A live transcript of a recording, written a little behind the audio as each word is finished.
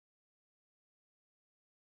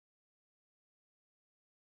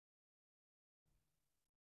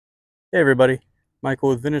Hey everybody, Michael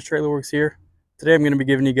with Vintage Trailer Works here. Today I'm going to be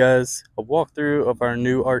giving you guys a walkthrough of our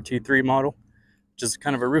new RT3 model, which is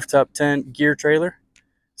kind of a rooftop tent gear trailer.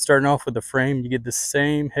 Starting off with the frame, you get the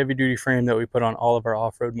same heavy duty frame that we put on all of our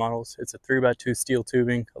off-road models. It's a 3x2 steel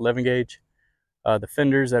tubing, 11 gauge. The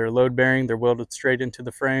fenders that are load bearing, they're welded straight into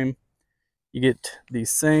the frame. You get the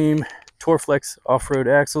same Torflex off-road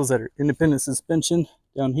axles that are independent suspension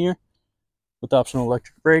down here with optional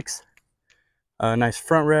electric brakes. A nice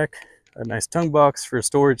front rack, a nice tongue box for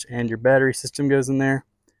storage, and your battery system goes in there.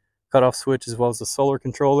 Cutoff switch as well as a solar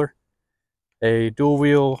controller. A dual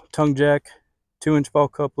wheel tongue jack, 2-inch ball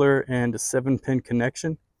coupler, and a 7-pin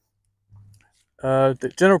connection.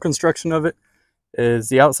 The general construction of it is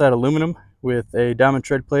the outside aluminum with a diamond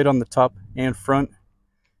tread plate on the top and front.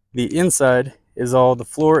 The inside is all the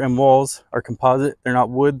floor and walls are composite. They're not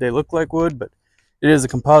wood. They look like wood, but it is a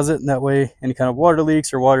composite, and that way any kind of water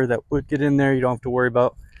leaks or water that would get in there, you don't have to worry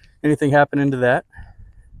about anything happening to that.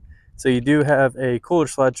 So you do have a cooler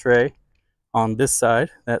slide tray on this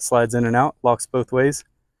side that slides in and out, locks both ways.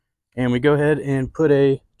 And we go ahead and put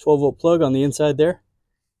a 12-volt plug on the inside there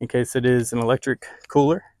in case it is an electric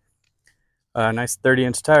cooler. Nice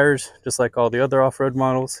 30-inch tires, just like all the other off-road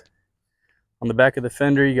models. On the back of the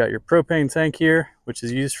fender, you got your propane tank here, which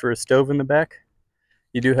is used for a stove in the back.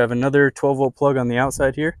 You do have another 12-volt plug on the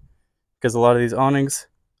outside here, because a lot of these awnings,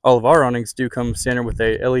 all of our awnings do come standard with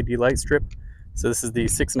a LED light strip. So this is the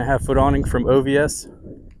 6.5-foot awning from OVS.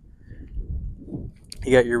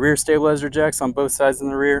 You got your rear stabilizer jacks on both sides in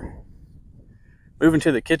the rear. Moving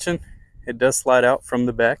to the kitchen, it does slide out from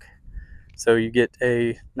the back. So you get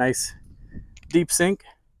a nice deep sink,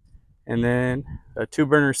 and then a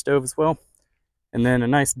 2-burner stove as well. And then a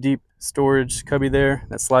nice deep storage cubby there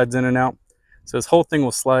that slides in and out. So this whole thing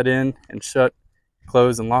will slide in and shut,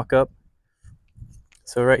 close, and lock up.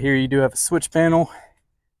 So right here you do have a switch panel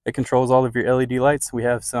that controls all of your LED lights. We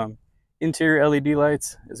have some interior LED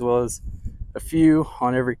lights as well as a few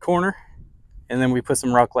on every corner. And then we put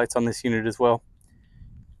some rock lights on this unit as well.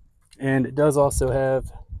 And it does also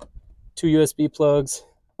have 2 USB plugs,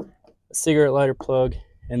 a cigarette lighter plug,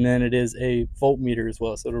 and then it is a voltmeter as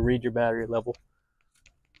well, so it'll read your battery level.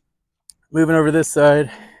 Moving over this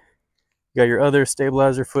side, you got your other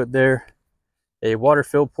stabilizer foot there, a water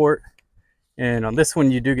fill port, and on this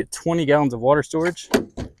one you do get 20 gallons of water storage.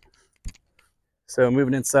 So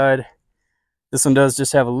moving inside, this one does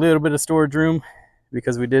just have a little bit of storage room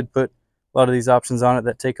because we did put a lot of these options on it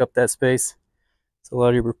that take up that space. So a lot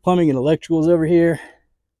of your plumbing and electricals over here.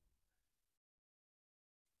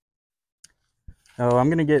 So I'm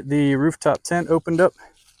going to get the rooftop tent opened up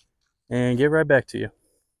and get right back to you.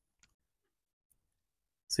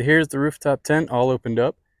 So here's the rooftop tent all opened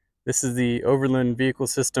up. This is the Overland Vehicle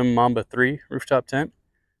System Mamba 3 rooftop tent.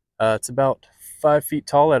 It's about 5 feet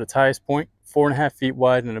tall at its highest point, 4.5 feet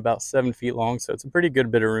wide, and about 7 feet long, so it's a pretty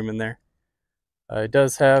good bit of room in there. It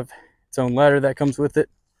does have its own ladder that comes with it.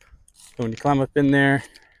 So when you climb up in there,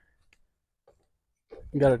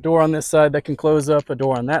 you got a door on this side that can close up, a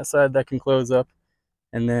door on that side that can close up,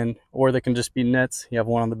 and then, or they can just be nets. You have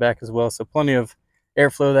one on the back as well, so plenty of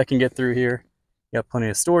airflow that can get through here. You got plenty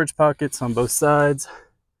of storage pockets on both sides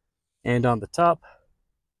and on the top.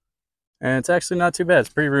 And it's actually not too bad. It's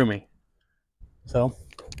pretty roomy. So,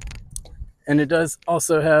 and it does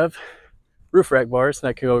also have roof rack bars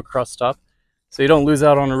that can go across the top, so you don't lose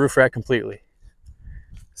out on a roof rack completely.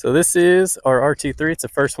 So this is our RT3. It's the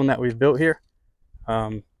first one that we've built here.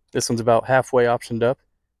 This one's about halfway optioned up.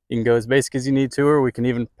 You can go as basic as you need to, or we can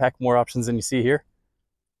even pack more options than you see here.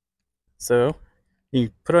 So you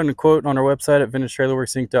can put on a quote on our website at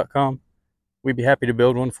vintagetrailerworksinc.com. We'd be happy to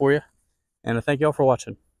build one for you. And I thank you all for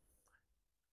watching.